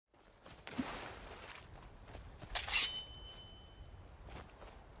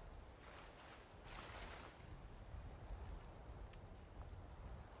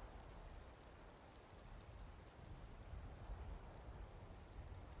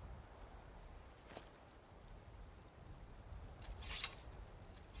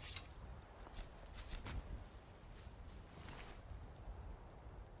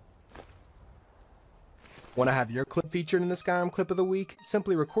Want to have your clip featured in the Skyrim Clip of the Week?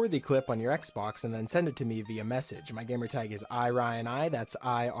 Simply record the clip on your Xbox and then send it to me via message. My gamertag is iRyanI, that's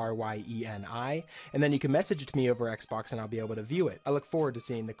IRYENI, and then you can message it to me over Xbox and I'll be able to view it. I look forward to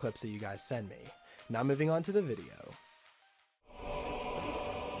seeing the clips that you guys send me. Now moving on to the video.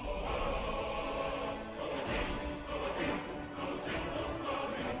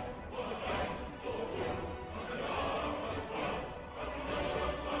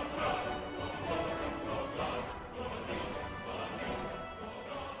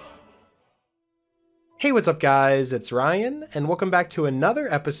 Hey, what's up guys, it's Ryan, and welcome back to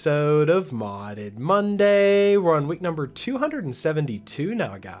another episode of Modded Monday. We're on week number 272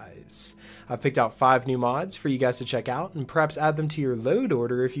 now, guys. I've picked out 5 new mods for you guys to check out, and perhaps add them to your load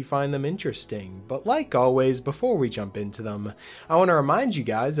order if you find them interesting. But like always, before we jump into them, I want to remind you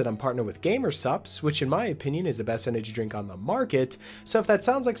guys that I'm partnered with GamerSupps, which in my opinion is the best energy drink on the market, so if that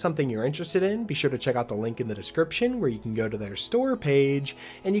sounds like something you're interested in, be sure to check out the link in the description where you can go to their store page,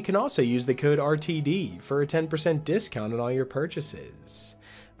 and you can also use the code RTD for a 10% discount on all your purchases.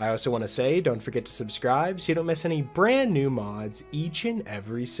 I also want to say, don't forget to subscribe so you don't miss any brand new mods each and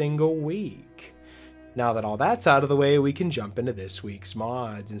every single week. Now that all that's out of the way, we can jump into this week's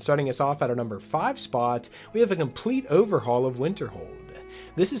mods, and starting us off at our number 5 spot, we have a complete overhaul of Winterhold.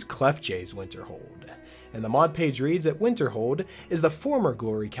 This is ClefJ's Winterhold, and the mod page reads that Winterhold is the former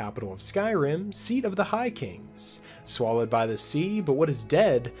glory capital of Skyrim, seat of the High Kings. Swallowed by the sea, but what is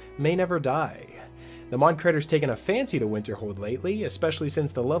dead may never die. The mod creator's taken a fancy to Winterhold lately, especially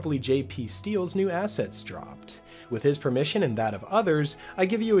since the lovely JP Steele's new assets dropped. With his permission and that of others, I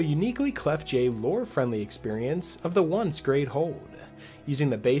give you a uniquely ClefJ lore-friendly experience of the once great hold. Using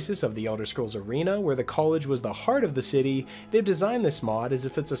the basis of the Elder Scrolls Arena, where the college was the heart of the city, they've designed this mod as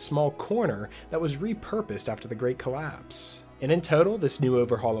if it's a small corner that was repurposed after the Great Collapse. And in total, this new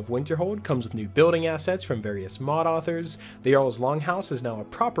overhaul of Winterhold comes with new building assets from various mod authors. The Jarl's Longhouse is now a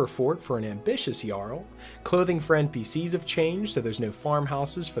proper fort for an ambitious Jarl. Clothing for NPCs have changed, so there's no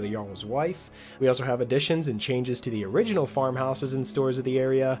farmhouses for the Jarl's wife. We also have additions and changes to the original farmhouses and stores of the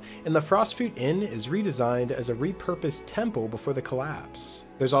area, and the Frostfoot Inn is redesigned as a repurposed temple before the collapse.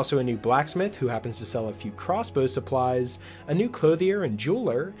 There's also a new blacksmith who happens to sell a few crossbow supplies, a new clothier and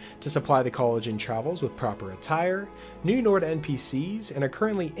jeweler to supply the college and travels with proper attire, new Nord NPCs, and a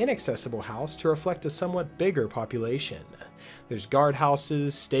currently inaccessible house to reflect a somewhat bigger population. There's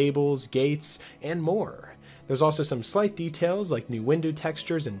guardhouses, stables, gates, and more. There's also some slight details like new window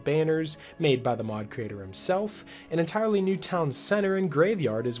textures and banners made by the mod creator himself, an entirely new town center and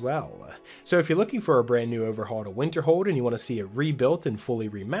graveyard as well. So if you're looking for a brand new overhaul to Winterhold and you want to see it rebuilt and fully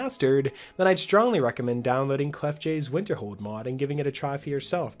remastered, then I'd strongly recommend downloading ClefJ's Winterhold mod and giving it a try for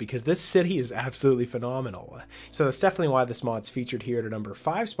yourself, because this city is absolutely phenomenal. So that's definitely why this mod's featured here at a number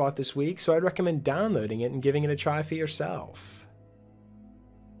 5 spot this week, so I'd recommend downloading it and giving it a try for yourself.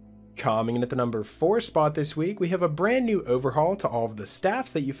 Coming in at the number 4 spot this week, we have a brand new overhaul to all of the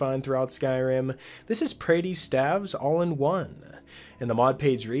staffs that you find throughout Skyrim. This is Praedy's Staves all-in-one. And the mod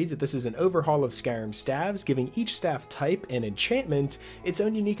page reads that this is an overhaul of Skyrim staves, giving each staff type and enchantment its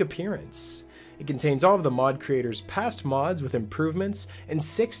own unique appearance. It contains all of the mod creator's past mods with improvements and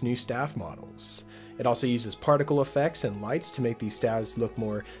 6 new staff models. It also uses particle effects and lights to make these staves look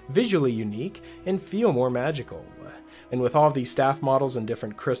more visually unique and feel more magical. And with all of these staff models and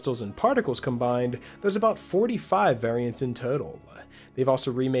different crystals and particles combined, there's about 45 variants in total. They've also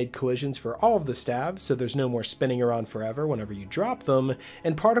remade collisions for all of the staves, so there's no more spinning around forever whenever you drop them,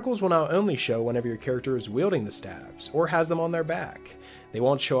 and particles will now only show whenever your character is wielding the staves, or has them on their back. They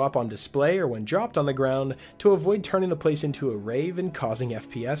won't show up on display or when dropped on the ground to avoid turning the place into a rave and causing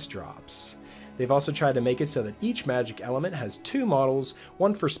FPS drops. They've also tried to make it so that each magic element has 2 models,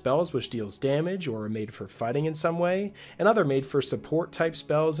 one for spells which deals damage or are made for fighting in some way, and other made for support type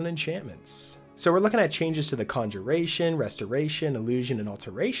spells and enchantments. So we're looking at changes to the Conjuration, Restoration, Illusion, and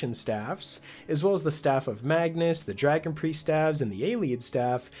Alteration staffs, as well as the Staff of Magnus, the Dragon Priest staves, and the Ayleid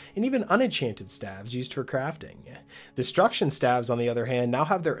staff, and even unenchanted staves used for crafting. Destruction staves, on the other hand, now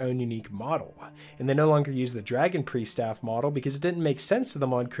have their own unique model, and they no longer use the Dragon Priest staff model because it didn't make sense to the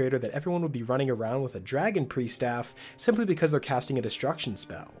mod creator that everyone would be running around with a Dragon Priest staff simply because they're casting a destruction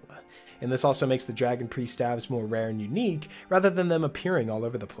spell. And this also makes the Dragon Priest staves more rare and unique, rather than them appearing all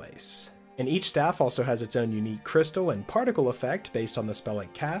over the place. And each staff also has its own unique crystal and particle effect based on the spell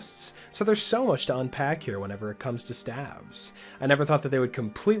it casts, so there's so much to unpack here whenever it comes to staves. I never thought that they would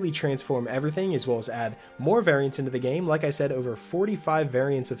completely transform everything as well as add more variants into the game. Like I said, over 45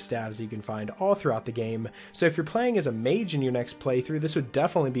 variants of staves you can find all throughout the game, so if you're playing as a mage in your next playthrough, this would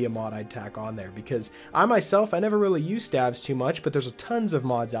definitely be a mod I'd tack on there, because I myself, I never really use staves too much, but there's tons of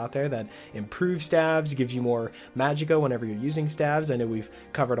mods out there that improve staves, give you more magicka whenever you're using staves. I know we've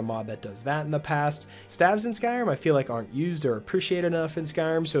covered a mod that does that in the past. Staves in Skyrim I feel like aren't used or appreciated enough in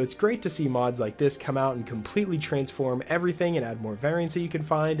Skyrim, so it's great to see mods like this come out and completely transform everything and add more variants that you can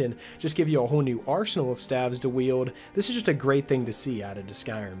find and just give you a whole new arsenal of staves to wield. This is just a great thing to see added to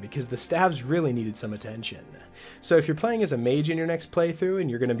Skyrim because the staves really needed some attention. So if you're playing as a mage in your next playthrough and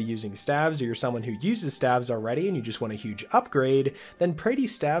you're going to be using staves, or you're someone who uses staves already and you just want a huge upgrade, then Praedy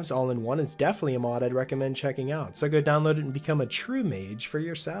Staves All-in-One is definitely a mod I'd recommend checking out, so go download it and become a true mage for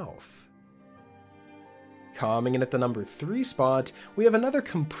yourself. Coming in at the number 3 spot, we have another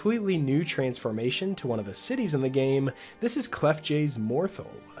completely new transformation to one of the cities in the game. This is ClefJ's Morthal.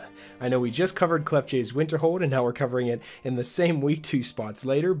 I know we just covered ClefJ's Winterhold and now we're covering it in the same week 2 spots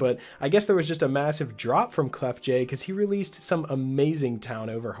later, but I guess there was just a massive drop from ClefJ because he released some amazing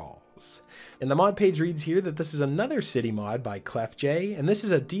town overhauls. And the mod page reads here that this is another city mod by ClefJ, and this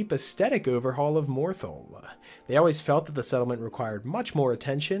is a deep aesthetic overhaul of Morthal. They always felt that the settlement required much more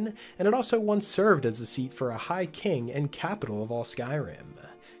attention, and it also once served as a seat for a high king and capital of all Skyrim.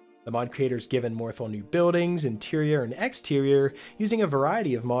 The mod creators given Morthal new buildings, interior and exterior, using a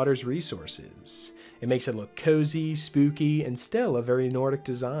variety of modders' resources. It makes it look cozy, spooky, and still a very Nordic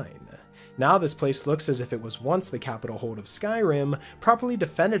design. Now this place looks as if it was once the capital hold of Skyrim, properly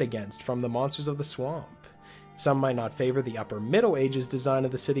defended against from the monsters of the swamp. Some might not favor the upper Middle Ages design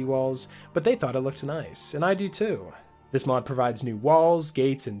of the city walls, but they thought it looked nice, and I do too. This mod provides new walls,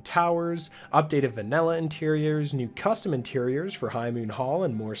 gates, and towers, updated vanilla interiors, new custom interiors for High Moon Hall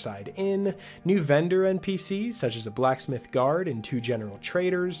and Moorside Inn, new vendor NPCs such as a blacksmith guard and 2 general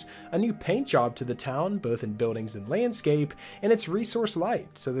traders, a new paint job to the town, both in buildings and landscape, and it's resource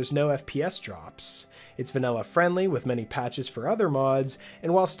light, so there's no FPS drops. It's vanilla friendly with many patches for other mods,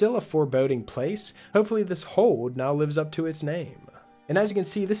 and while still a foreboding place, hopefully this hold now lives up to its name. And as you can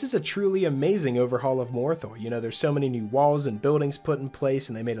see, this is a truly amazing overhaul of Morthal. You know, there's so many new walls and buildings put in place,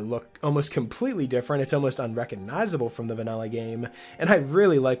 and they made it look almost completely different. It's almost unrecognizable from the vanilla game, and I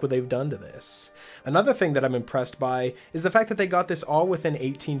really like what they've done to this. Another thing that I'm impressed by is the fact that they got this all within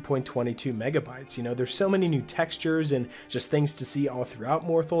 18.22 megabytes. You know, there's so many new textures and just things to see all throughout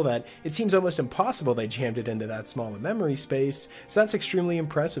Morthal that it seems almost impossible they jammed it into that small a memory space, so that's extremely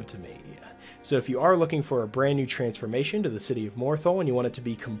impressive to me. So if you are looking for a brand new transformation to the city of Morthal and you want it to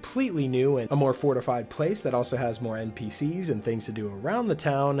be completely new and a more fortified place that also has more NPCs and things to do around the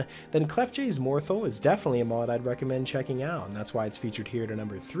town, then ClefJ's Morthal is definitely a mod I'd recommend checking out, and that's why it's featured here at a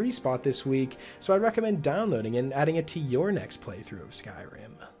number 3 spot this week, so I'd recommend downloading it and adding it to your next playthrough of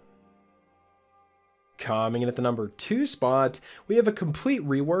Skyrim. Coming in at the number 2 spot, we have a complete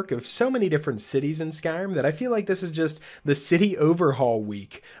rework of so many different cities in Skyrim that I feel like this is just the city overhaul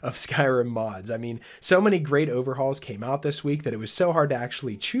week of Skyrim mods. I mean, so many great overhauls came out this week that it was so hard to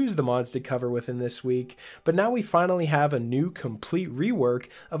actually choose the mods to cover within this week, but now we finally have a new complete rework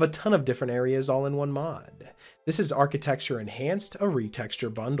of a ton of different areas all in one mod. This is Architecture Enhanced, a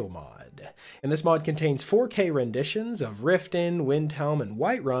Retexture bundle mod. And this mod contains 4K renditions of Riften, Windhelm, and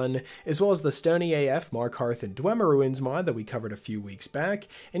Whiterun, as well as the Stony AF, Markarth, and Dwemer Ruins mod that we covered a few weeks back,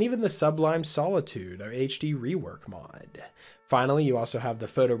 and even the Sublime Solitude, a HD rework mod. Finally, you also have the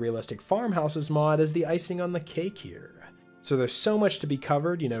Photorealistic Farmhouses mod as the icing on the cake here. So there's so much to be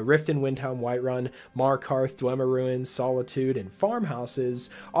covered, you know, Riften, Windhelm, Whiterun, Markarth, Dwemer Ruins, Solitude, and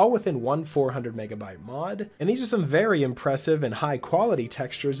Farmhouses, all within one 400 megabyte mod, and these are some very impressive and high quality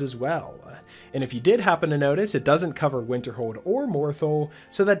textures as well. And if you did happen to notice, it doesn't cover Winterhold or Morthal,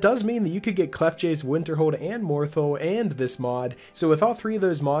 so that does mean that you could get ClefJ's Winterhold and Morthal and this mod, so with all 3 of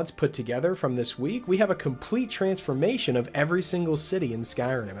those mods put together from this week, we have a complete transformation of every single city in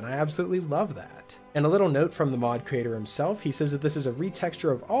Skyrim, and I absolutely love that. And a little note from the mod creator himself, he says that this is a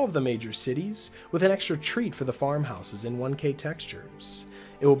retexture of all of the major cities, with an extra treat for the farmhouses in 1K textures.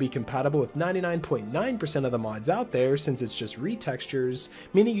 It will be compatible with 99.9% of the mods out there since it's just retextures,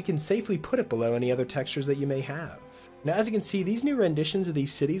 meaning you can safely put it below any other textures that you may have. Now as you can see, these new renditions of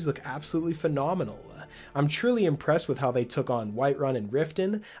these cities look absolutely phenomenal. I'm truly impressed with how they took on Whiterun and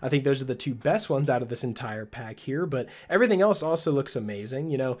Riften. I think those are the two best ones out of this entire pack here, but everything else also looks amazing.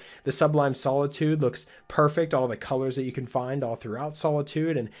 You know, the Sublime Solitude looks perfect, all the colors that you can find all throughout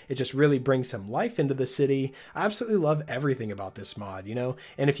Solitude, and it just really brings some life into the city. I absolutely love everything about this mod, you know,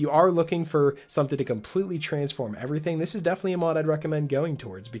 and if you are looking for something to completely transform everything, this is definitely a mod I'd recommend going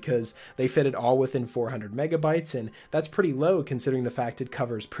towards, because they fit it all within 400 megabytes, and that's pretty low considering the fact it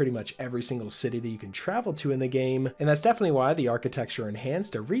covers pretty much every single city that you can travel to in the game. And that's definitely why the Architecture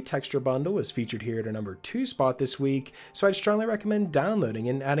Enhanced, a Retexture bundle, is featured here at a number 2 spot this week, so I'd strongly recommend downloading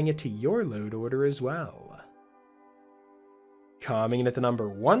and adding it to your load order as well. Coming in at the number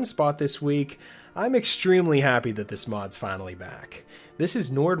 1 spot this week, I'm extremely happy that this mod's finally back. This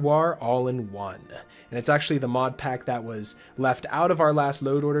is Nordwar All-in-One, and it's actually the mod pack that was left out of our last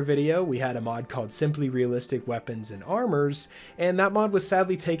load order video. We had a mod called Simply Realistic Weapons and Armors, and that mod was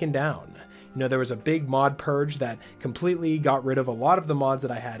sadly taken down. You know, there was a big mod purge that completely got rid of a lot of the mods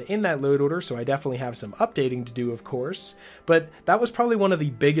that I had in that load order, so I definitely have some updating to do, of course. But that was probably one of the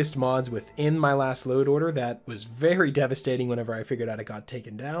biggest mods within my last load order that was very devastating whenever I figured out it got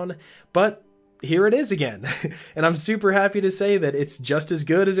taken down. But here it is again, and I'm super happy to say that it's just as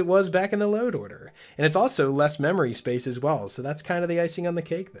good as it was back in the load order. And it's also less memory space as well, so that's kind of the icing on the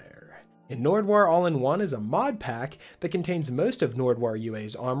cake there. And Nordwar All-in-One is a mod pack that contains most of Nordwar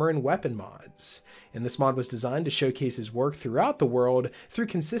UA's armor and weapon mods. And this mod was designed to showcase his work throughout the world through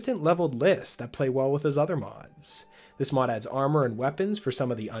consistent leveled lists that play well with his other mods. This mod adds armor and weapons for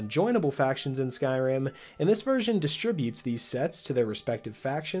some of the unjoinable factions in Skyrim, and this version distributes these sets to their respective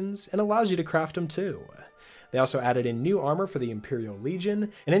factions and allows you to craft them too. They also added in new armor for the Imperial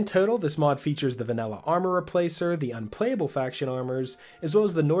Legion, and in total this mod features the vanilla armor replacer, the unplayable faction armors, as well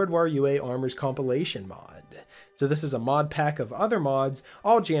as the Nordwar UA armors compilation mod. So this is a mod pack of other mods,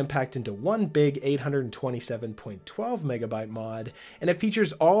 all jam-packed into one big 827.12 megabyte mod, and it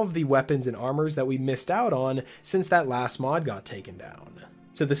features all of the weapons and armors that we missed out on since that last mod got taken down.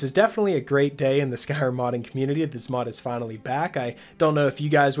 So this is definitely a great day in the Skyrim modding community. This mod is finally back. I don't know if you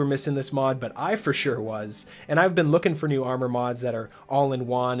guys were missing this mod, but I for sure was. And I've been looking for new armor mods that are all in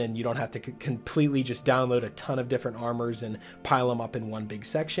one, and you don't have to completely just download a ton of different armors and pile them up in one big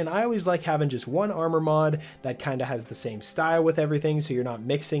section. I always like having just one armor mod that kind of has the same style with everything, so you're not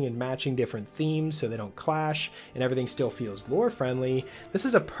mixing and matching different themes so they don't clash and everything still feels lore friendly. This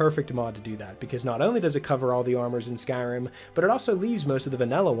is a perfect mod to do that, because not only does it cover all the armors in Skyrim, but it also leaves most of the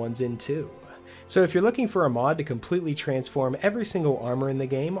vanilla ones in too. So if you're looking for a mod to completely transform every single armor in the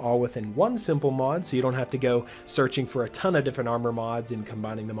game all within one simple mod, so you don't have to go searching for a ton of different armor mods and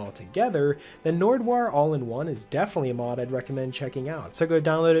combining them all together, then Nordwar All-in-One is definitely a mod I'd recommend checking out. So go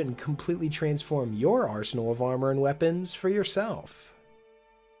download it and completely transform your arsenal of armor and weapons for yourself.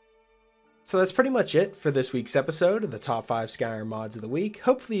 So that's pretty much it for this week's episode of the top 5 Skyrim mods of the week.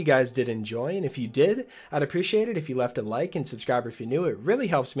 Hopefully you guys did enjoy, and if you did, I'd appreciate it if you left a like and subscribe if you're new. It really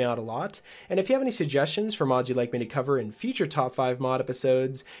helps me out a lot. And if you have any suggestions for mods you'd like me to cover in future top 5 mod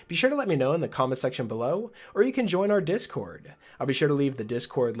episodes, be sure to let me know in the comment section below, or you can join our Discord. I'll be sure to leave the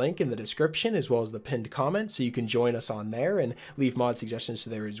Discord link in the description as well as the pinned comment, so you can join us on there and leave mod suggestions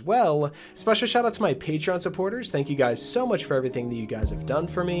there as well. Special shout out to my Patreon supporters. Thank you guys so much for everything that you guys have done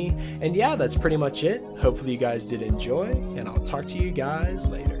for me. And yeah, that's pretty much it. Hopefully you guys did enjoy, and I'll talk to you guys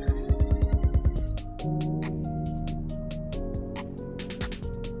later.